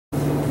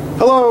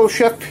Hello,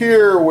 Chef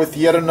here with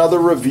yet another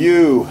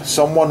review.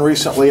 Someone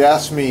recently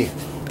asked me,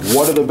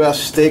 what are the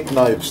best steak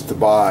knives to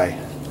buy?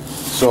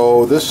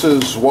 So this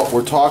is what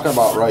we're talking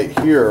about right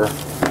here.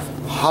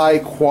 High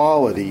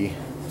quality,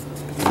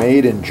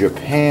 made in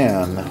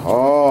Japan.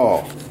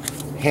 Oh,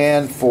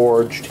 hand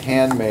forged,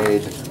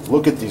 handmade.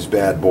 Look at these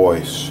bad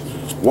boys.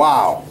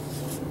 Wow.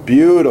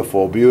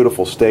 Beautiful,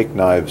 beautiful steak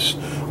knives.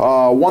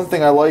 One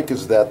thing I like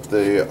is that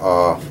the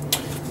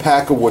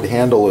pack of wood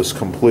handle is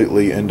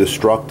completely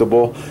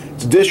indestructible.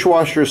 It's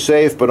dishwasher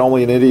safe, but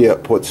only an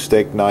idiot puts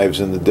steak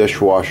knives in the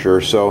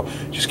dishwasher. So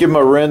just give them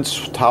a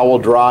rinse, towel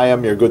dry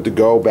them, you're good to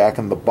go back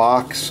in the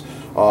box.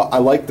 I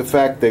like the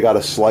fact they got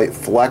a slight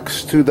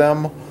flex to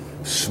them.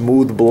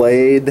 Smooth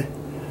blade,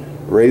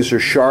 razor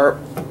sharp.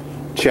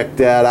 Check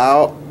that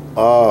out.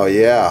 Oh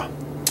yeah.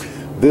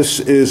 This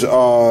is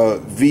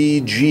a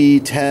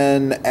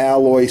VG10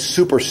 alloy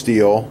super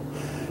steel,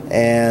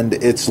 and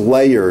it's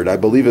layered. I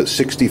believe it's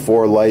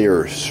 64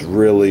 layers.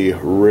 Really,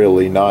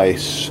 really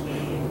nice.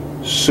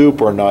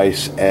 Super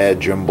nice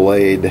edge and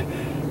blade.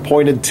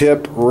 Pointed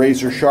tip,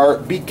 razor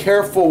sharp. Be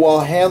careful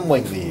while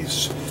handling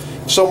these.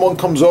 If someone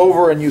comes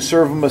over and you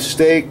serve them a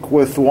steak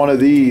with one of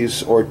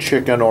these, or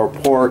chicken or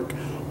pork,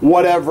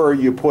 whatever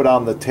you put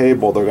on the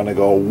table, they're going to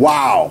go,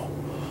 wow.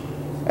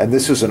 And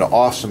this is an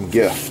awesome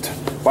gift.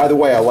 By the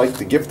way, I like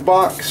the gift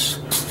box.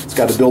 It's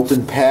got a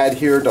built-in pad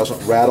here,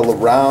 doesn't rattle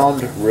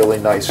around,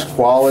 really nice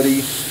quality.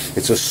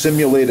 It's a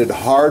simulated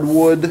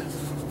hardwood.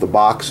 The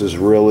box is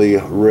really,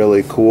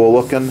 really cool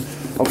looking.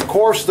 Of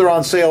course, they're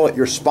on sale at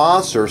your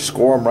sponsor.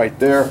 Score them right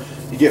there.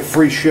 You get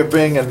free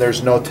shipping and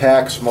there's no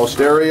tax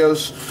most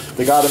areas.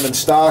 They got them in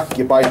stock.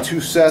 You buy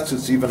 2 sets,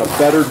 it's even a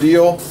better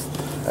deal.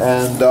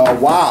 And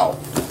wow,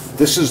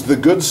 this is the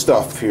good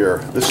stuff here.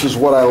 This is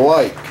what I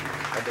like.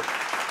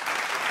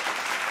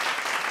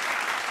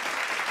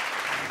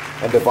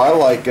 And if I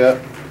like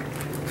it,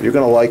 you're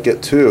going to like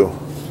it too.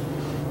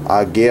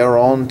 I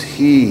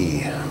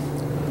guarantee.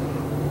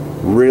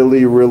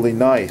 Really, really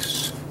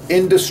nice.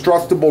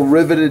 Indestructible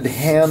riveted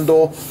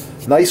handle.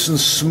 Nice and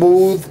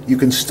smooth. You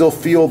can still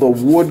feel the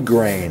wood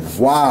grain.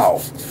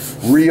 Wow.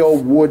 Real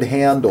wood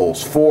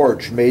handles.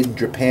 Forged, made in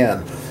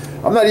Japan.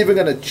 I'm not even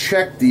going to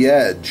check the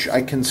edge.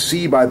 I can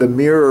see by the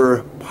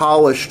mirror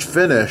polished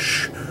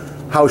finish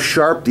how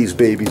sharp these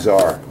babies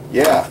are.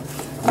 Yeah.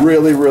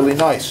 Really, really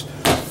nice.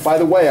 By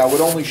the way, I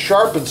would only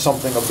sharpen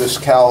something of this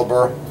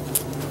caliber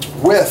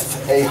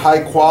with a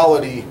high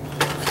quality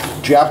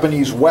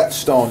Japanese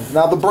whetstone.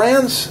 Now the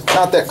brand's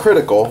not that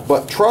critical,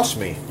 but trust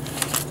me,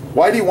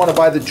 why do you want to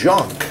buy the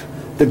junk?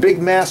 The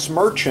big mass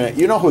merchant,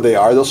 you know who they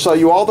are. They'll sell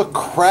you all the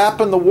crap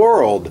in the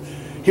world.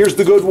 Here's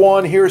the good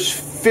one, here's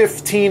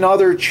 15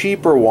 other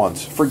cheaper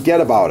ones.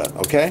 Forget about it,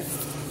 okay?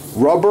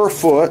 Rubber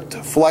foot,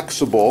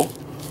 flexible,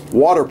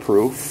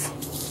 waterproof,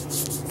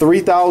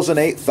 3,000,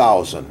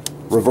 8,000.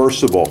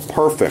 Reversible,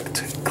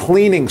 perfect.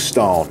 Cleaning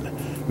stone,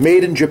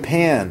 made in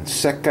Japan,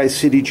 Sekai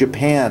City,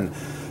 Japan.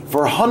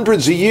 For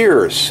hundreds of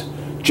years,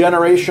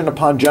 generation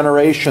upon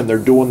generation, they're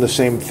doing the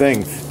same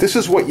thing. This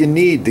is what you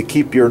need to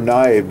keep your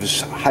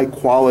knives, high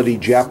quality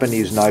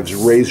Japanese knives,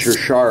 razor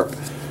sharp.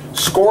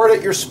 Score it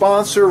at your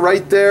sponsor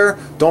right there.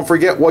 Don't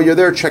forget, while you're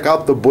there, check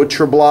out the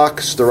butcher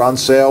blocks. They're on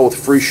sale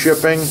with free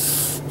shipping.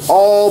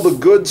 All the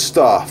good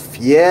stuff.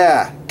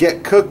 Yeah,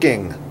 get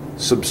cooking.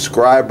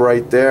 Subscribe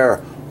right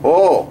there.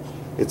 Oh,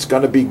 it's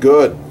going to be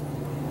good.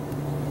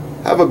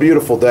 Have a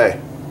beautiful day.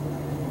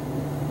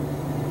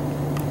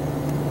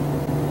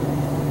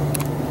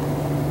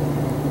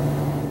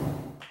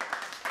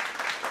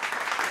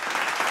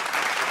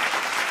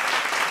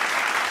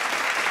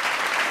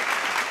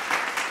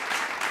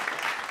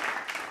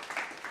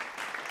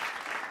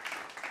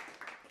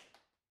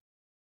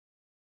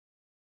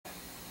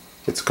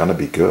 It's going to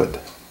be good.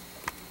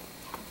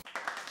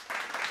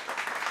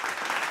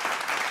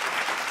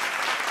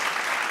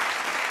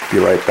 Be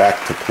right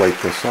back to plate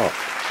this up.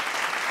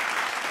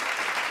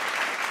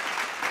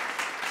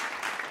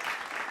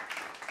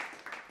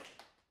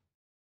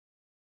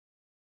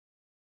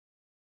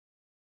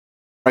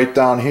 Right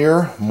down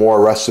here,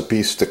 more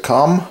recipes to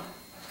come.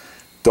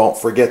 Don't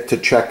forget to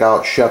check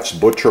out Chef's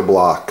Butcher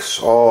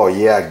Blocks. Oh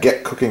yeah,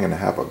 get cooking and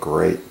have a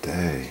great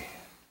day.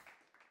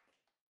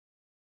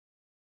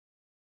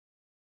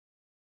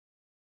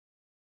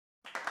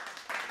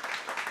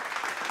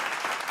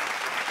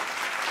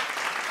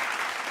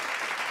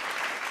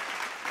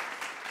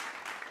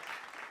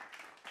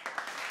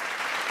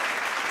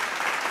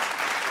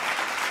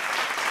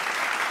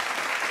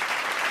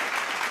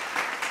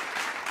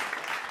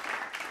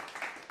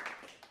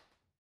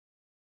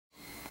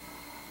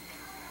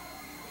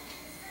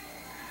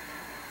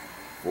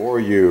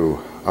 For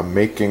you, I'm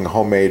making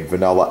homemade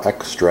vanilla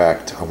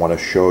extract. I want to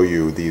show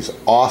you these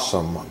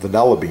awesome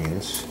vanilla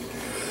beans.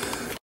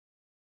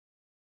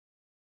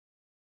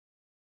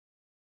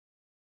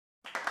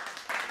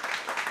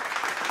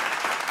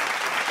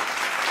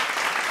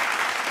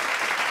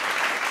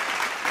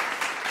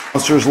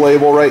 Sponsor's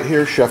label right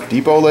here, Chef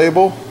Depot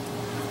label.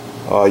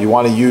 You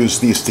want to use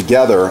these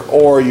together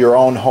or your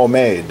own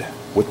homemade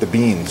with the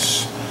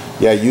beans.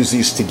 Yeah, use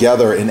these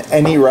together in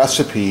any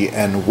recipe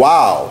and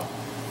wow,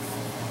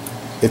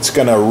 it's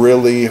gonna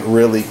really,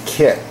 really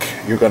kick.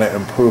 You're gonna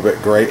improve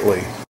it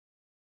greatly.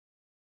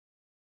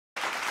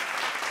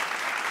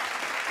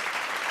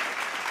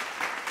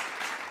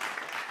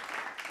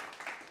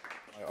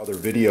 My other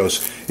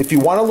videos. If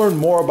you want to learn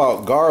more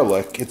about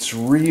garlic, it's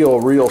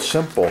real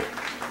simple.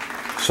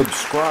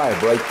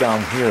 Subscribe right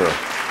down here.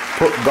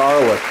 Put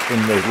garlic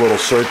in the little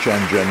search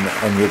engine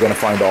and you're going to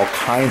find all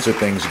kinds of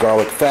things.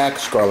 Garlic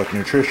facts, garlic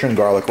nutrition,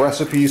 garlic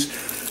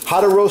recipes,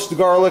 how to roast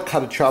garlic, how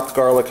to chop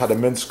garlic, how to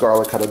mince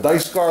garlic, how to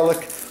dice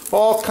garlic,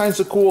 all kinds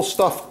of cool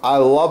stuff. I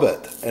love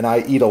it and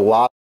I eat a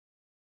lot.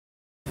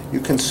 You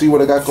can see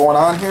what I got going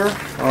on here.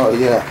 Oh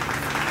yeah,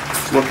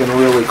 it's looking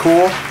really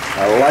cool.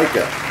 I like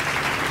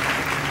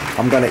it.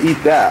 I'm going to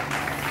eat that.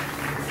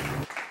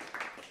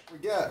 Don't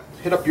forget,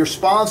 hit up your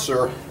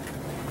sponsor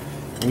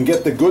and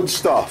get the good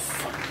stuff.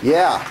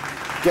 Yeah,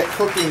 get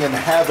cooking and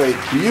have a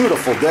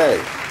beautiful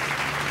day.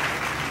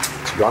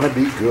 It's gonna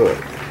be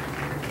good.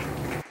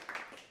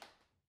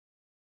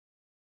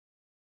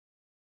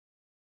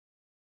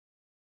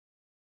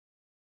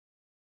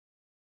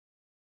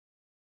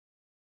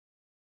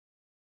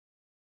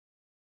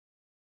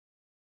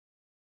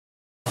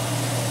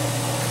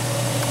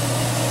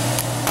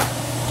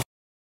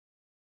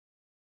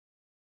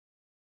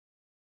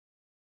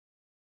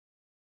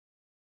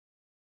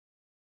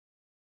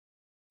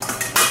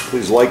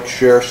 Please like,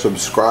 share,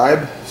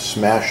 subscribe,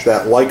 smash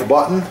that like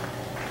button,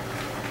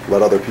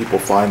 let other people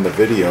find the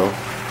video.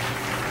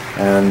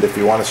 And if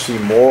you want to see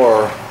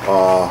more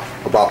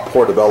about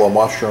portobello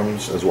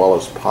mushrooms as well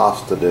as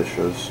pasta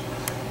dishes,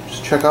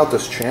 just check out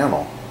this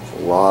channel.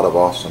 There's a lot of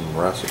awesome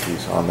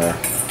recipes on there.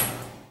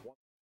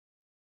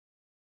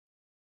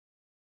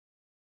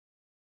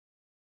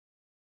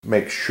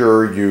 Make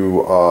sure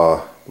you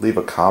leave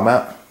a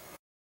comment.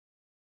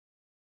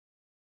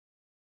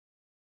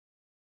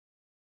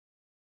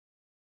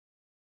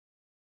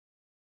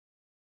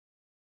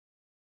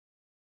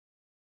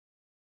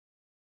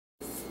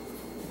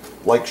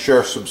 Like,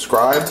 share,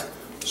 subscribe,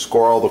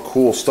 score all the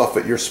cool stuff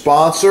at your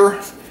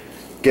sponsor,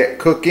 get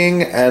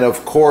cooking, and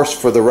of course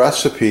for the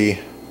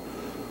recipe,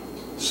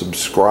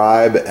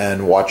 subscribe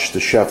and watch the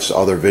chef's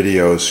other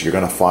videos. You're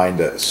going to find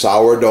it.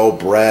 Sourdough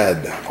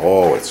bread.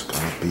 Oh, it's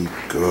going to be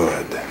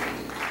good.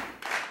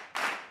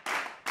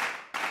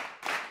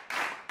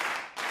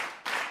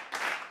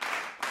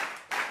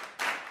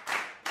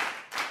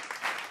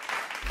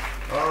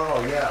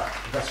 Oh yeah,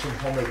 I got some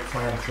homemade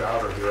clam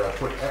chowder here. I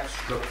put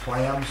extra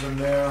clams in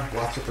there,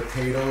 lots of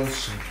potatoes,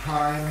 some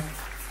thyme.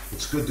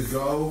 It's good to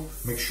go.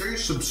 Make sure you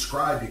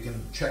subscribe. You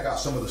can check out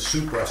some of the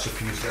soup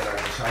recipes that I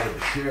decided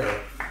to share.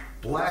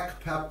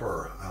 Black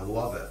pepper, I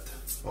love it.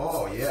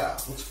 Oh yeah,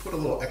 let's put a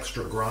little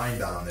extra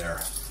grind on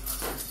there.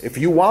 If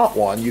you want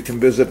one, you can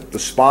visit the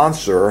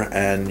sponsor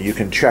and you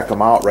can check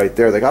them out right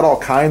there. They got all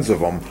kinds of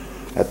them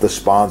at the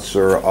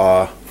sponsor.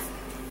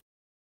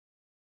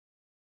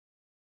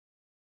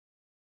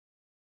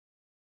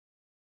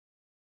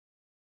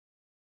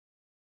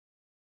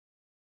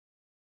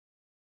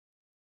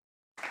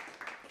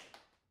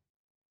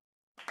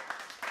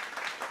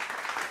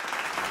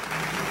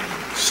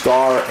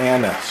 Star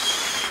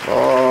anise.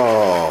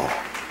 Oh,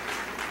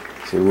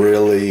 it's a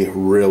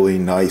really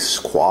nice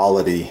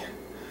quality.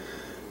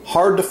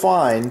 Hard to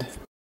find.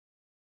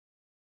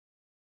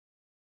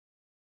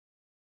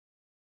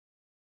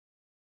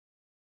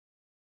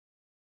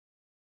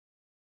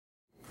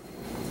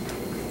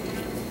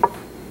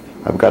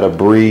 I've got a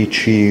brie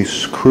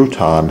cheese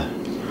crouton,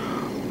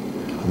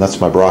 and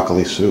that's my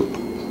broccoli soup.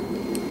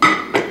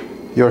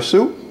 Your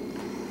soup?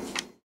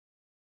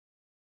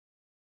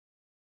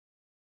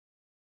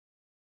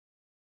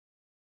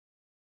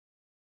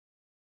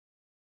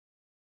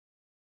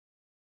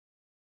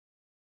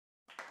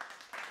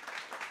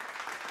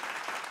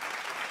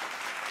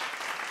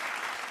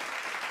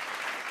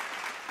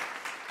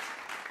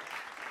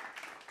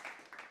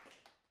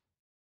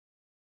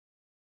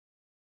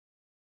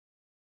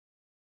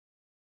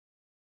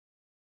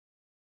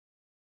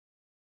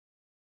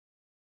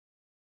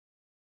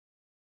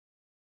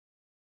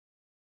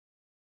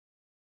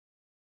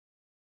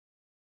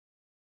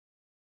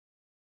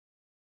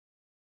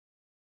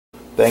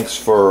 Thanks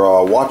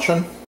for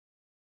watching.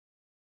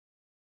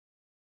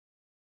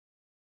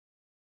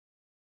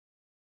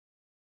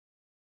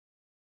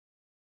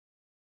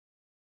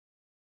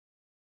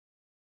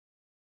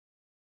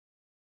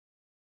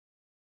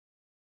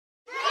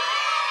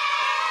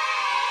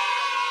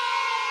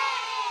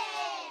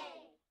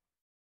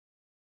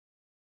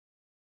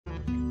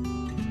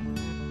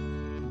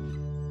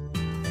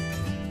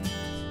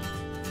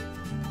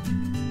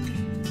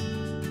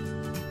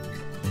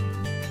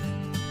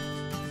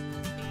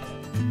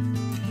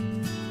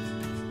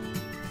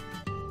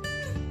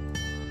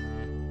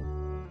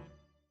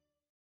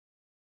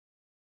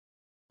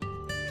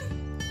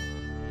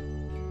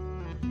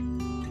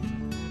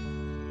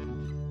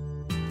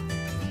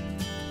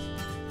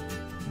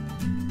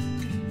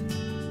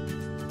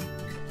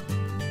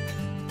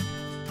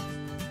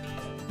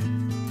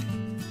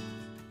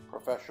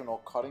 professional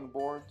cutting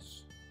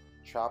boards,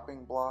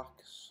 chopping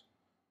blocks,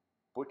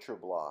 butcher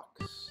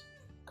blocks,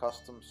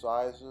 custom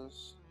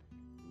sizes,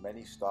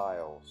 many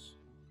styles,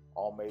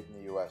 all made in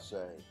the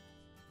USA.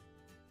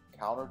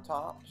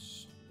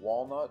 Countertops,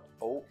 walnut,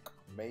 oak,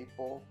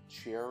 maple,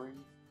 cherry,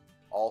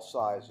 all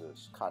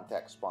sizes.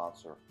 Contact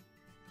sponsor.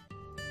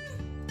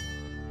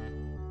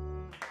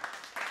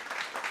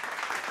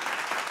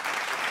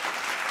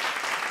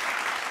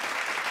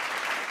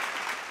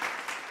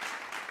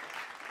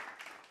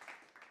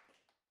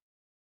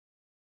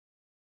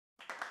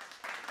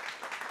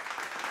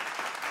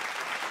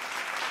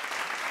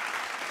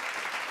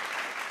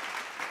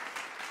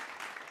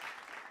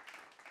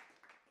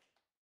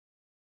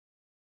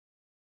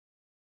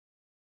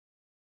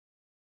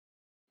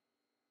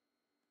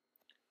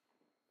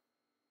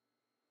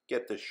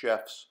 Get the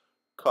chef's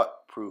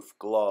cut-proof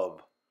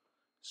glove.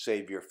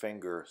 Save your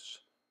fingers.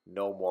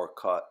 No more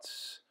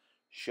cuts.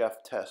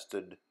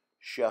 Chef-tested,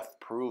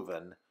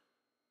 chef-proven.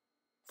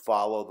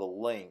 Follow the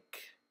link.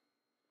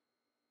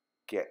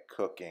 Get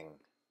cooking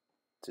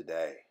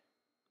today.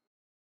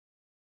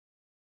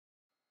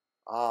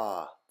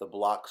 Ah, the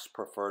blocks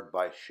preferred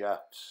by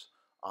chefs.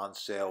 On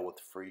sale with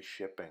free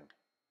shipping.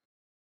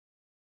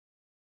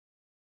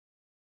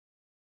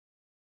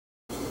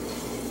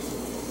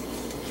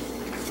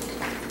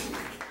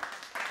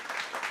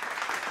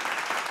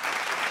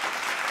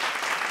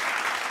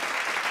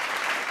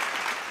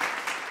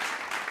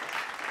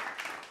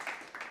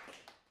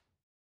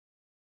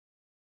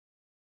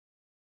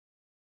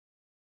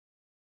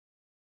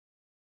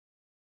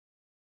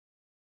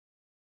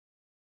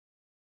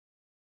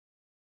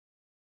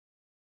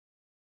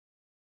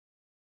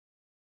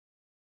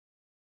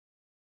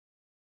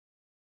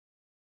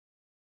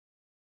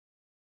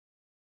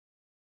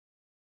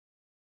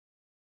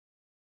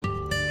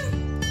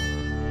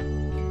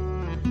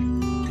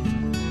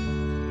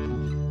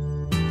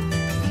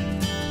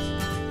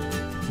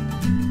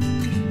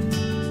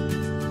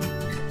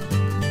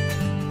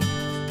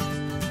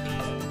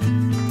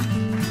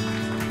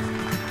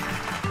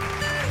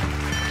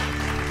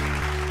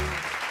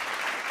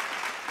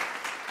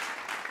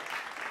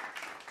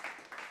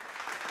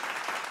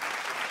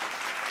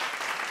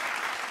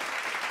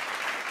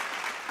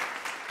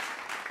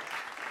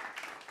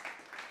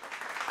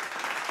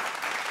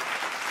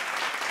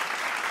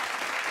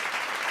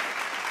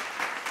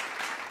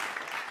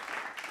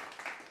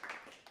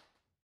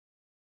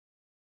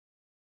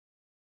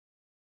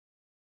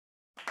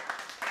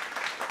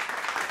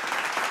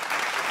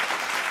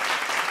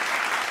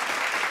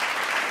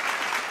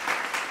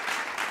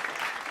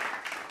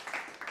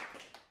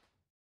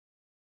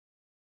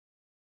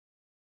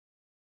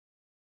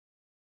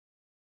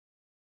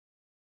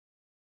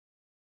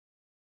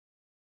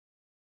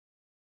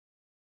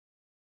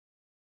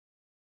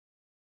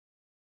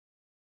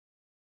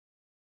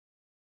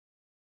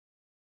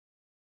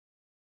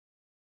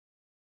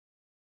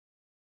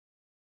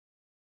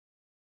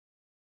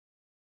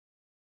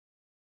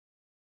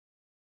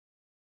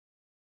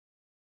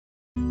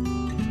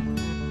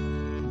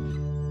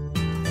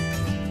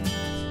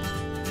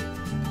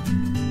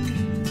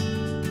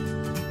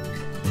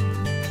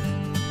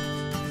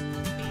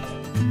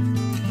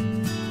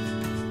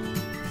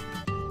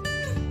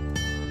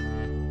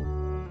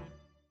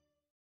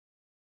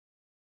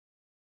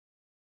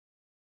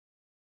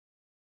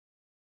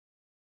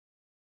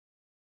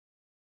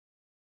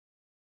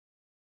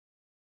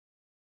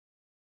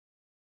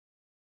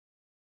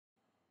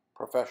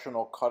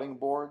 Professional cutting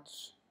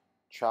boards,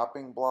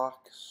 chopping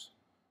blocks,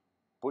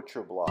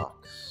 butcher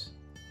blocks,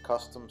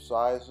 custom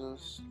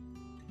sizes,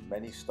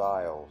 many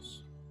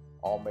styles,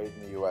 all made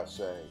in the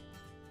USA.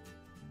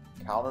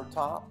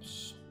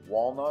 Countertops,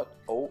 walnut,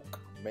 oak,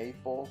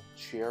 maple,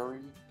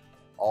 cherry,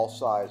 all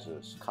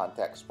sizes.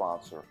 Contact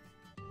sponsor.